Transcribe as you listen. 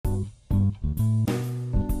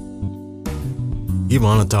Give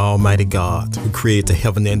honor to Almighty God, who created the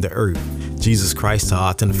heaven and the earth. Jesus Christ, the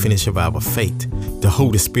author and the finisher of our faith. The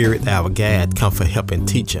Holy Spirit, our guide, comfort, help, and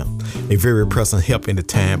teacher. A very present help in the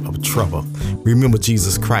time of trouble. Remember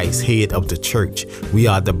Jesus Christ, head of the church. We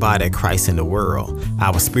are the body of Christ in the world.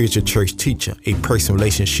 Our spiritual church teacher, a personal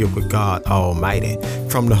relationship with God Almighty.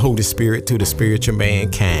 From the Holy Spirit to the spiritual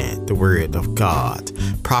mankind, the Word of God.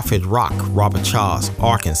 Prophet Rock, Robert Charles,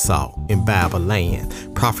 Arkansas, in Bible land.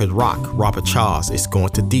 Prophet Rock, Robert Charles, is going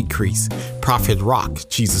to decrease. Prophet Rock,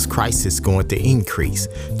 Jesus Christ is going to increase.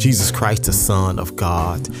 Jesus Christ, the Son of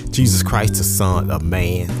God. Jesus Christ, the Son of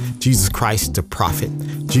Man. Jesus Christ, the prophet.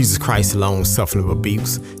 Jesus Christ, the long-suffering of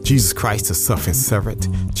abuse. Jesus Christ, the suffering servant.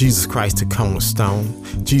 Jesus Christ, the cornerstone.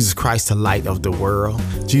 Jesus Christ, the light of the world.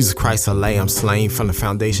 Jesus Christ, the Lamb slain from the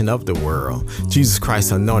foundation of the world. Jesus Christ,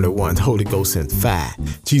 the anointed one, Holy Ghost and fire.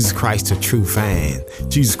 Jesus Christ, the true vine.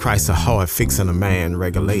 Jesus Christ, the heart fixing a man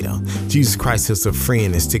regulator. Jesus Christ is a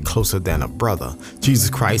friend and stick closer than a brother. Jesus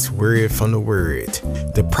Christ, word from the word.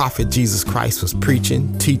 The prophet Jesus Christ was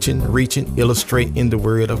preaching, teaching, reaching, illustrating the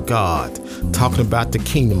word of God, talking about the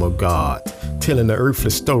kingdom of God, telling the earthly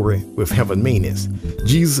story with heaven meanings.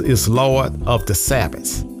 Jesus is Lord of the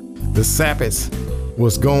Sabbath. The Sabbath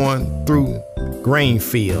was going through grain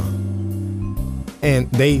field, and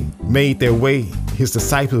they made their way. His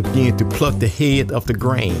disciples began to pluck the head of the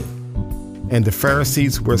grain, and the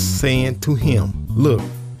Pharisees were saying to him, "Look,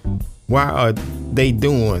 why are they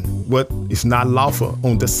doing what is not lawful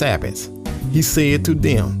on the Sabbath?" He said to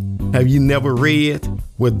them, "Have you never read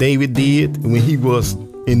what David did when he was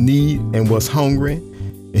in need and was hungry?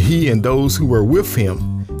 He and those who were with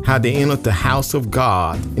him, how they entered the house of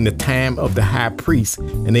God in the time of the high priest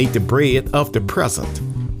and ate the bread of the present,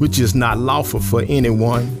 which is not lawful for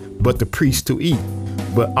anyone but the priest to eat,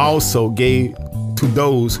 but also gave to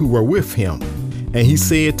those who were with him. And he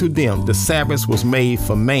said to them, the Sabbath was made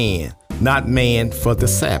for man, not man for the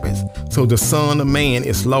Sabbath. So the Son of Man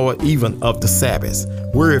is Lord even of the Sabbath."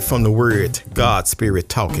 Word from the word, God's Spirit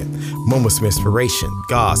talking. Moments of inspiration,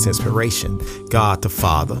 God's inspiration. God the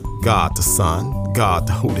Father, God the Son, God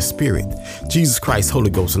the Holy Spirit. Jesus Christ,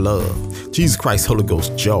 Holy Ghost love. Jesus Christ, Holy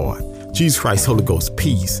Ghost joy. Jesus Christ, Holy Ghost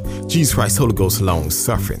peace. Jesus Christ, Holy Ghost long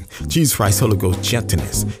suffering. Jesus Christ, Holy Ghost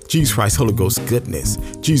gentleness. Jesus Christ, Holy Ghost goodness.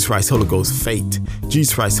 Jesus Christ, Holy Ghost faith.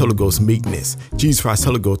 Jesus Christ, Holy Ghost meekness. Jesus Christ,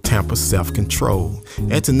 Holy Ghost temper, self-control.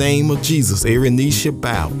 At the name of Jesus, every knee shall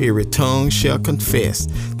bow, every tongue shall confess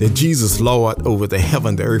that Jesus Lord over the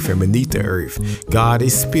heaven, the earth, and beneath the earth. God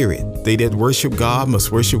is spirit. They that worship God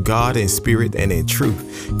must worship God in spirit and in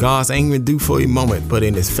truth. God's anger do for a moment, but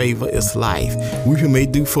in his favor is life. Weeping may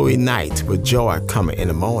do for a night, with joy coming in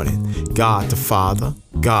the morning. God the Father,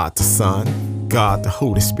 God the Son, God the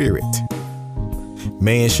Holy Spirit.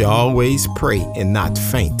 Man shall always pray and not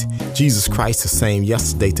faint. Jesus Christ the same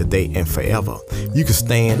yesterday, today, and forever. You can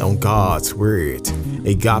stand on God's word.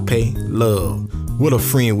 Agape love. What a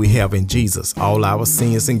friend we have in Jesus, all our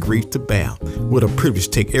sins and grief to bear. What a privilege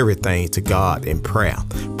to take everything to God in prayer.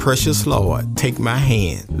 Precious Lord, take my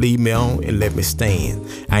hand, lead me on and let me stand.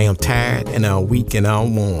 I am tired and I'm weak and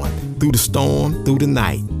I'm worn. Through the storm, through the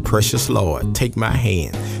night, precious Lord, take my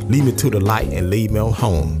hand, lead me to the light and lead me on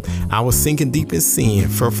home. I was sinking deep in sin,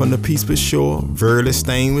 far from the peaceful shore, verily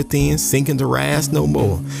staying within, sinking to rise no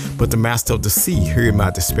more. But the master of the sea heard my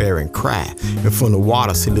despairing cry, and from the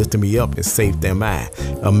waters he lifted me up and saved them I.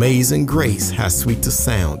 Amazing grace, how sweet the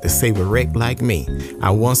sound, to save a wreck like me. I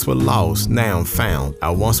once was lost, now I'm found. I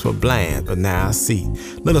once was blind, but now I see.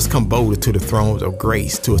 Let us come boldly to the throne of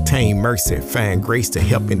grace, to attain mercy, find grace to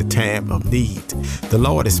help in the time of need. The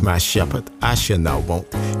Lord is my shepherd, I shall not want.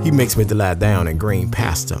 He makes me to lie down in green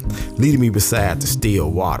pasture, leading me beside the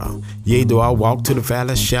still water. Yea, though I walk to the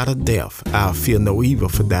valley of shadow of death, I'll fear no evil,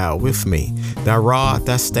 for thou art with me. Thy rod,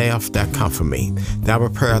 thy staff, thou comfort me. Thou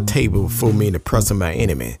prepare a table before me in the presence of my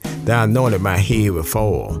enemy. Thou anointed my head with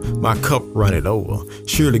oil, my cup runneth over.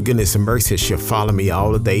 Surely goodness and mercy shall follow me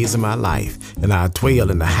all the days of my life, and I'll dwell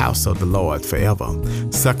in the house of the Lord forever.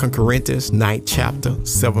 2 Corinthians 9th chapter,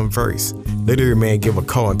 7th verse. Let every man give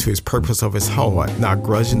according to his purpose of his heart, not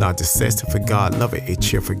grudging, not dissesting, for God loveth a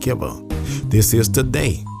cheerful giver. This is the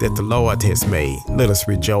day that the Lord has made. Let us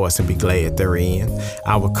rejoice and be glad therein.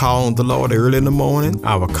 I will call on the Lord early in the morning.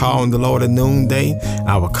 I will call on the Lord at noonday.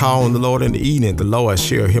 I will call on the Lord in the evening. The Lord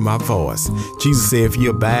shall hear my voice. Jesus said, if you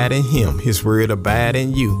abide in him, his word abide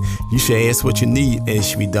in you. You shall ask what you need, and it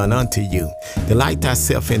shall be done unto you. Delight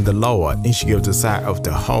thyself in the Lord, and he shall give desire of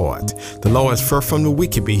the heart. The Lord is far from the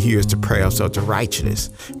wicked, but hears the prayers of the righteous.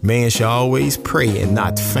 Man shall always pray and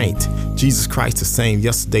not faint. Jesus Christ the same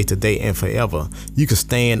yesterday, today, and forever. You can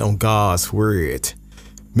stand on God's word.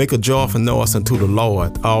 Make a joyful noise unto the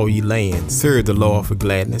Lord, all ye lands. Serve the Lord for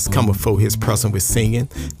gladness. Come before his presence with singing.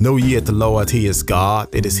 Know ye that the Lord, he is God.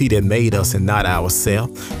 It is he that made us and not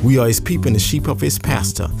ourselves. We are his people and the sheep of his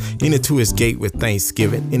pasture. Enter to his gate with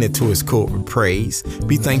thanksgiving. Enter to his court with praise.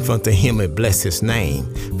 Be thankful unto him and bless his name.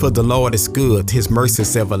 For the Lord is good. His mercy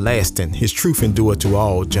is everlasting. His truth endureth to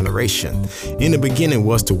all generation. In the beginning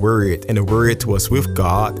was the Word, and the Word was with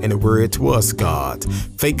God, and the Word was God.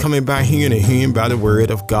 Faith coming by hearing, and hearing by the word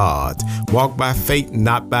of God. Walk by faith,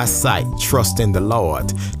 not by sight. Trust in the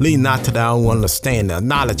Lord. Lean not to thy own understanding.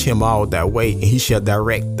 Acknowledge him all thy way, and he shall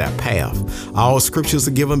direct thy path. All scriptures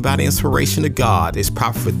are given by the inspiration of God. It's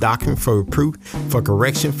proper for doctrine, for reproof, for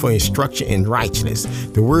correction, for instruction in righteousness.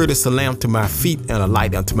 The word is a lamp to my feet and a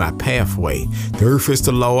light unto my pathway. The earth is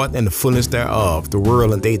the Lord and the fullness thereof, the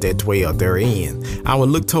world and they that dwell therein. I will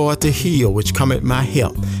look toward the hill which cometh my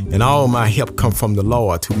help, and all my help come from the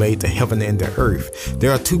Lord who made the heaven and the earth.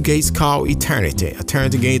 There are two gates called eternity.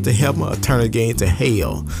 Eternity gate to heaven, eternity gate to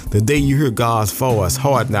hell. The day you hear God's voice,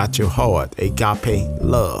 harden not your heart. Agape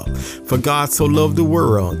love. For God so loved the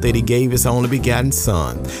world that he gave his only begotten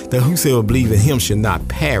Son, that whosoever believe in him should not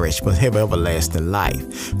perish but have everlasting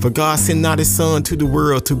life. For God sent not his Son to the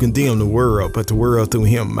world to condemn the world, but the world through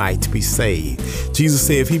him might be saved. Jesus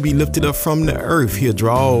said if he be lifted up from the earth, he'll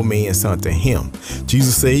draw all men unto him.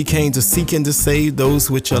 Jesus said he came to seek and to save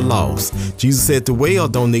those which are lost. Jesus said the well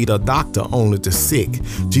don't need a doctor, only the sick.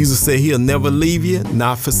 Jesus said he'll never leave you,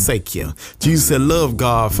 not forsake you. Jesus said love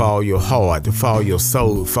God for all your heart, for all your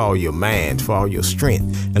soul, for all your mind, for all your strength,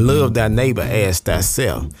 and love thy neighbor as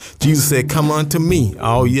thyself. Jesus said come unto me,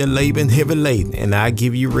 all ye labor and heavy laden, and I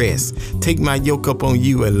give you rest. Take my yoke up on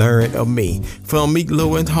you and learn of me. For I'm meek,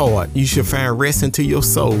 low, and hard, you shall find rest into your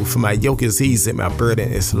soul. For my yoke is easy, my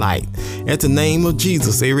burden is light. At the name of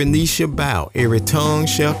Jesus, every knee shall bow, every tongue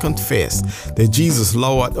shall confess that Jesus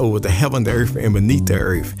Lord over the heaven, the earth, and beneath the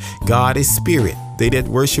earth. God is spirit. They that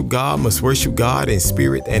worship God must worship God in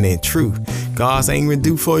spirit and in truth. God's anger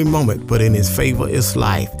do for a moment, but in his favor is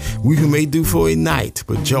life. We who may do for a night,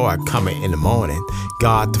 but joy coming in the morning.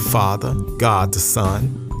 God the Father, God the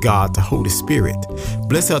Son, God the Holy Spirit.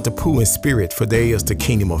 Blessed are the poor in spirit, for theirs is the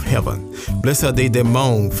kingdom of heaven. Blessed are they that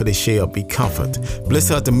mourn, for they shall be comforted.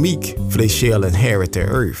 Blessed are the meek, for they shall inherit the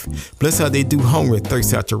earth. Blessed are they do hunger and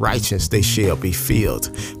thirst after righteousness, they shall be filled.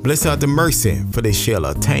 Blessed are the mercy, for they shall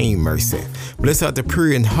attain mercy. Blessed are the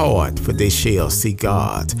pure in heart, for they shall see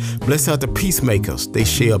God. Blessed are the peacemakers, they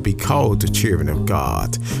shall be called the children of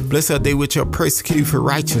God. Blessed are they which are persecuted for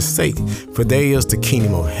righteousness' sake, for theirs is the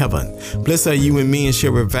kingdom of heaven. Blessed are you when men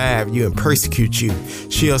shall revive you and persecute you,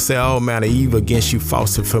 shall say all manner of evil against you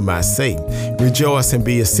falsely for my sake. Rejoice and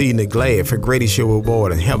be exceedingly glad, for great is your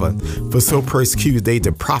reward in heaven. For so persecuted they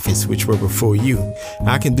the prophets which were before you.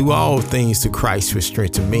 I can do all things through Christ which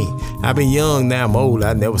strengthen me. I've been young, now I'm old,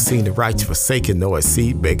 I've never seen the righteous forsaken, nor a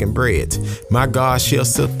seed begging bread. My God shall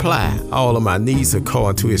supply all of my needs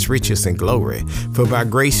according to his riches and glory. For by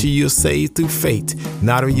grace you are saved through faith,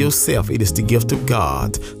 not of yourself, it is the gift of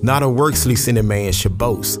God, not of works, lest any man should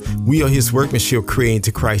boast. We are his workmanship, created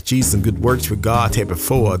to Christ Jesus, and good works which God had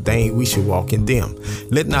before ordained we should walk in them.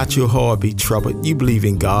 Let not your heart be troubled. You believe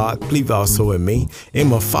in God, believe also in me. In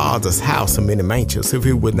my Father's house are many mansions. If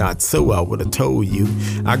it would not so, I would have told you.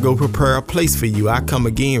 I go prepare a place for you. I come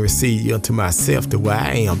again, receive you unto myself, that where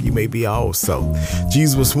I am, you may be also.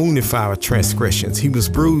 Jesus was wounded for our transgressions. He was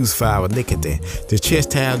bruised for our iniquity. The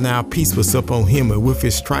chastisement of our peace was upon him, and with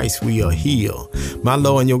his stripes we are healed. My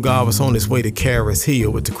Lord and your God was on his way to carry us here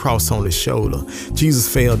with the cross on his shoulder.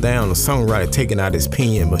 Jesus fell down, the songwriter taking out his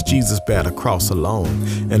pen, but Jesus bare the cross alone,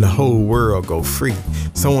 and the whole world go free.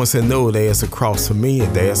 Someone said, no, there's a cross for me,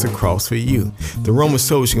 and there's a cross for you. The Roman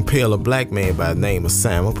soldier compelled a black man by the name of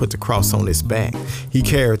Simon, put the cross on his back. He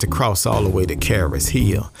carried the cross all the way to Caris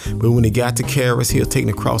Hill. But when he got to Caris Hill, taking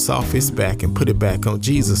the cross off his back and put it back on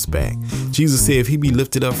Jesus' back. Jesus said if he be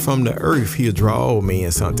lifted up from the earth, he'll draw all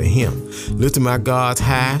men unto him. Lifted my God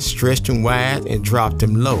high, stretched him wide, and dropped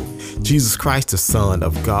him low. Jesus Christ, the Son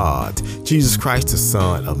of God. Jesus Christ, the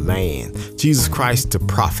Son of man. Jesus Christ, the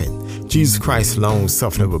prophet. Jesus Christ, long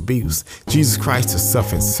suffering of abuse. Jesus Christ, the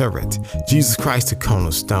suffering servant. Jesus Christ, the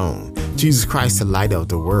cornerstone. Jesus Christ, the light of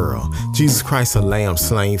the world. Jesus Christ, the lamb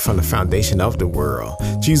slain from the foundation of the world.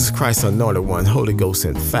 Jesus Christ, the anointed one, Holy Ghost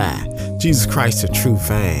and fire. Jesus Christ, the true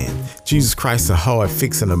vine. Jesus Christ, a hard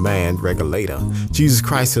fixing a mind regulator. Jesus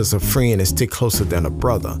Christ is a friend and stick closer than a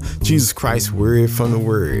brother. Jesus Christ, word from the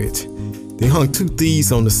word. They hung two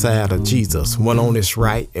thieves on the side of Jesus, one on his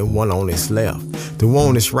right and one on his left. The one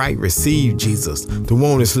on his right received Jesus. The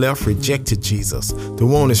one on his left rejected Jesus. The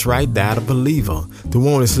one on his right died a believer. The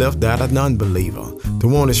one on his left died a non-believer. The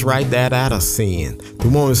one on his right died out of sin. The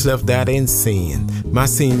one on his left died in sin. My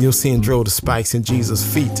sin, your sin drove the spikes in Jesus'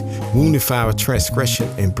 feet, wounded for our transgression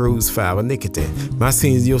and bruised for our iniquity. My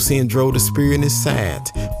sin, your sin drove the spear in his side,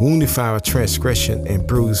 wounded for our transgression and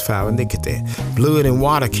bruised for our iniquity. Blood and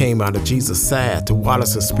water came out of Jesus' side. The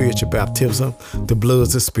water's a spiritual baptism, the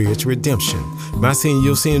blood's a spiritual redemption. My sin,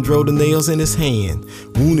 your sin drove the nails in his hand,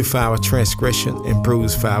 wounded for our transgression and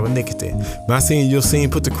bruised for our iniquity. My sin, your sin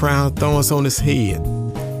put the crown of thorns on his head,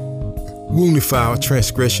 wounded for our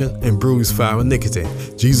transgression and bruised for our iniquity.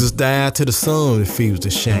 Jesus died till the sun refused to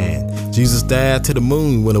shine. Jesus died till the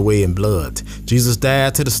moon went away in blood. Jesus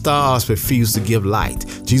died till the stars refused to give light.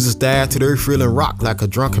 Jesus died till the earth feeling rock like a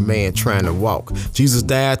drunken man trying to walk. Jesus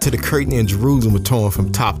died till the curtain in Jerusalem was torn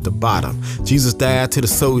from top to bottom. Jesus died till the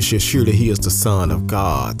soul should surely he is the Son of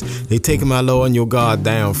God. They taken my Lord and your God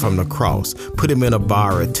down from the cross, put him in a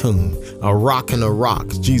borrowed tomb, a rock and a rock,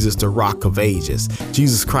 Jesus the rock of ages,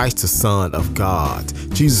 Jesus Christ the Son of God,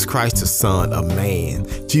 Jesus Christ the Son of man,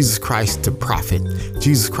 Jesus Christ the prophet,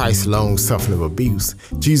 Jesus Christ long suffering of abuse,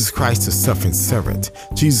 Jesus Christ the suffering servant,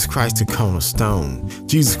 Jesus Christ the cornerstone,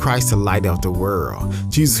 Jesus Christ the light of the world,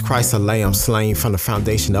 Jesus Christ the lamb slain from the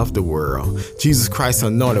foundation of the world, Jesus Christ the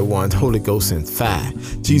anointed one, Holy Ghost and fire,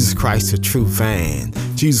 Jesus Christ the true vine,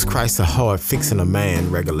 Jesus Christ the hard fixing a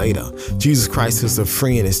man regulator, Jesus Christ is a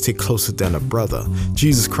friend and stick closer than a brother,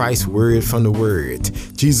 Jesus Christ word from the word,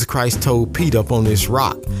 Jesus Christ told Peter up on this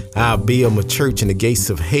rock, I'll build my church and the gates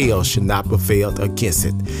of hell should not prevail against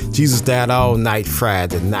it. Jesus died all night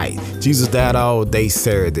Friday night. Jesus died all day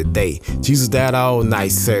Saturday day. Jesus died all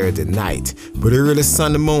night Saturday night. But early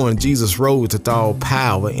Sunday morning, Jesus rose with all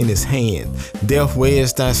power in his hand. Death, where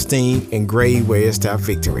is thy sting? And grave, where is thy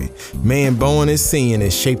victory? Man born in sin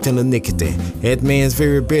and shaped in iniquity. At man's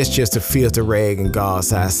very best just a filthy rag in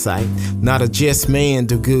God's eyesight. Not a just man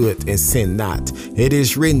do good and sin not. It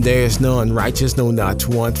is written, there is none righteous, no not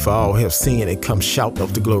one, for all have sinned and come short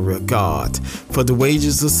of the glory of God. For the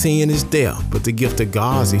wages of sin is death, but the gift of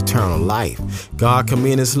God is eternal life. God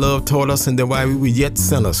commended his love toward us, and that while we were yet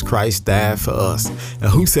sinners, Christ died for us. And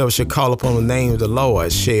whosoever shall call upon the name of the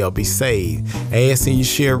Lord shall be saved. Asking you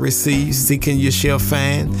shall receive, seeking you shall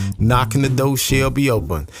find, knocking the door shall be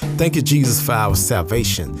open. Thank you, Jesus, for our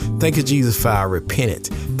salvation. Thank you, Jesus, for our repentance.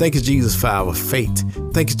 Thank you, Jesus, for our faith.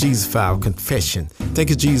 Thank you, Jesus, for our confession. Thank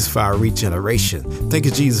you, Jesus, for our regeneration. Thank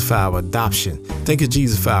you, Jesus, for our adoption. Thank you,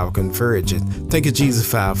 Jesus, for our conversion. Thank you, Jesus,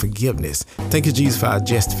 for our forgiveness. Thank you, Jesus, for our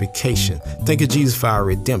justification. Thank you, Jesus, for our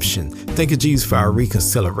redemption. Thank you, Jesus, for our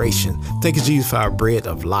reconciliation. Thank you, Jesus, for our bread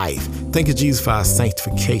of life. Thank you, Jesus, for our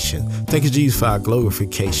sanctification. Thank you, Jesus, for our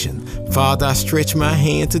glorification. Father, I stretch my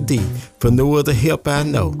hand to thee, for no other help I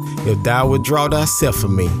know. If thou withdraw thyself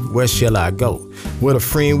from me, where shall I go? What a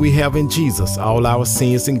friend we have in Jesus, all our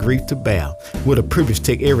sins and grief to bear. What a privilege to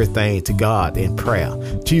take everything to God in prayer.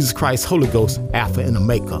 Jesus Christ, Holy Ghost, Alpha and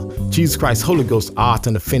Omega. Jesus Christ, Holy Ghost, author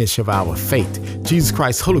and the finish of our faith. Jesus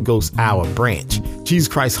Christ, Holy Ghost, our branch. Jesus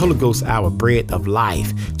Christ, Holy Ghost, our bread of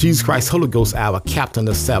life. Jesus Christ, Holy Ghost, our captain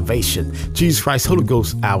of salvation. Jesus Christ, Holy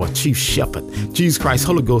Ghost, our chief shepherd. Jesus Christ,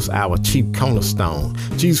 Holy Ghost, our chief cornerstone.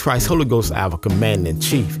 Jesus Christ, Holy Ghost, our commander in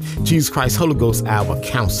chief. Jesus Christ, Holy Ghost, our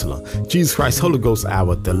counselor. Jesus Christ, Holy Ghost,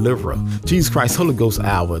 our deliverer. Jesus Christ, Holy Ghost,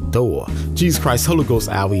 our door. Jesus Christ, Holy Ghost,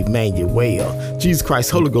 our Emmanuel. Jesus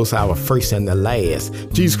Christ, Holy Ghost, our first and the last.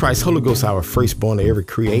 Jesus Christ, Holy Ghost, our firstborn of every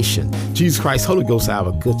creation. Jesus Christ, Holy Ghost,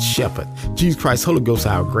 our good shepherd. Jesus Christ, Holy Ghost,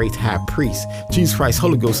 our great high priest. Jesus Christ,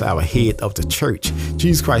 Holy Ghost, our head of the church.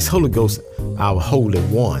 Jesus Christ, Holy Ghost, our Holy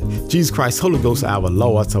One. Jesus Christ, Holy Ghost, our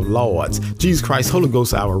Lords of Lords. Jesus Christ, Holy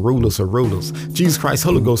Ghost, our rulers of rulers. Jesus Christ,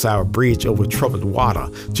 Holy Ghost, our bridge over troubled water.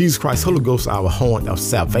 Jesus Christ, Holy Ghost, our horn of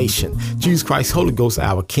salvation. Jesus Christ, Holy Ghost,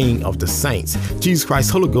 our King of the saints. Jesus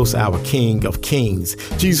Christ, Holy Ghost, our King of kings.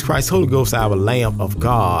 Jesus Christ, Holy Ghost, our Lamb of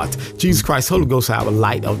God. Jesus Christ, Holy Ghost, our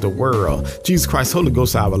light of the world. Jesus Christ, Holy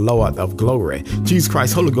Ghost, our Lord of glory. Jesus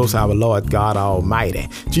Christ, Holy Ghost, our Lord God Almighty.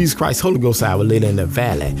 Jesus Christ, Holy Ghost, our lily in the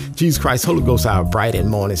valley. Jesus Christ, Holy Ghost, our bright and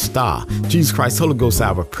morning star. Jesus Christ, Holy Ghost,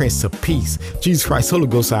 our Prince of Peace. Jesus Christ, Holy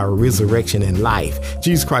Ghost, our resurrection and life.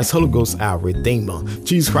 Jesus Christ, Holy Ghost, our Redeemer.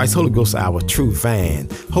 Jesus Christ, Holy Ghost, our true vine.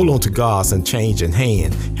 Hold on to God's unchanging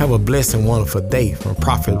hand. Have a blessed and wonderful day from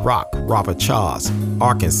Prophet Rock, Robert Charles,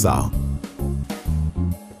 Arkansas.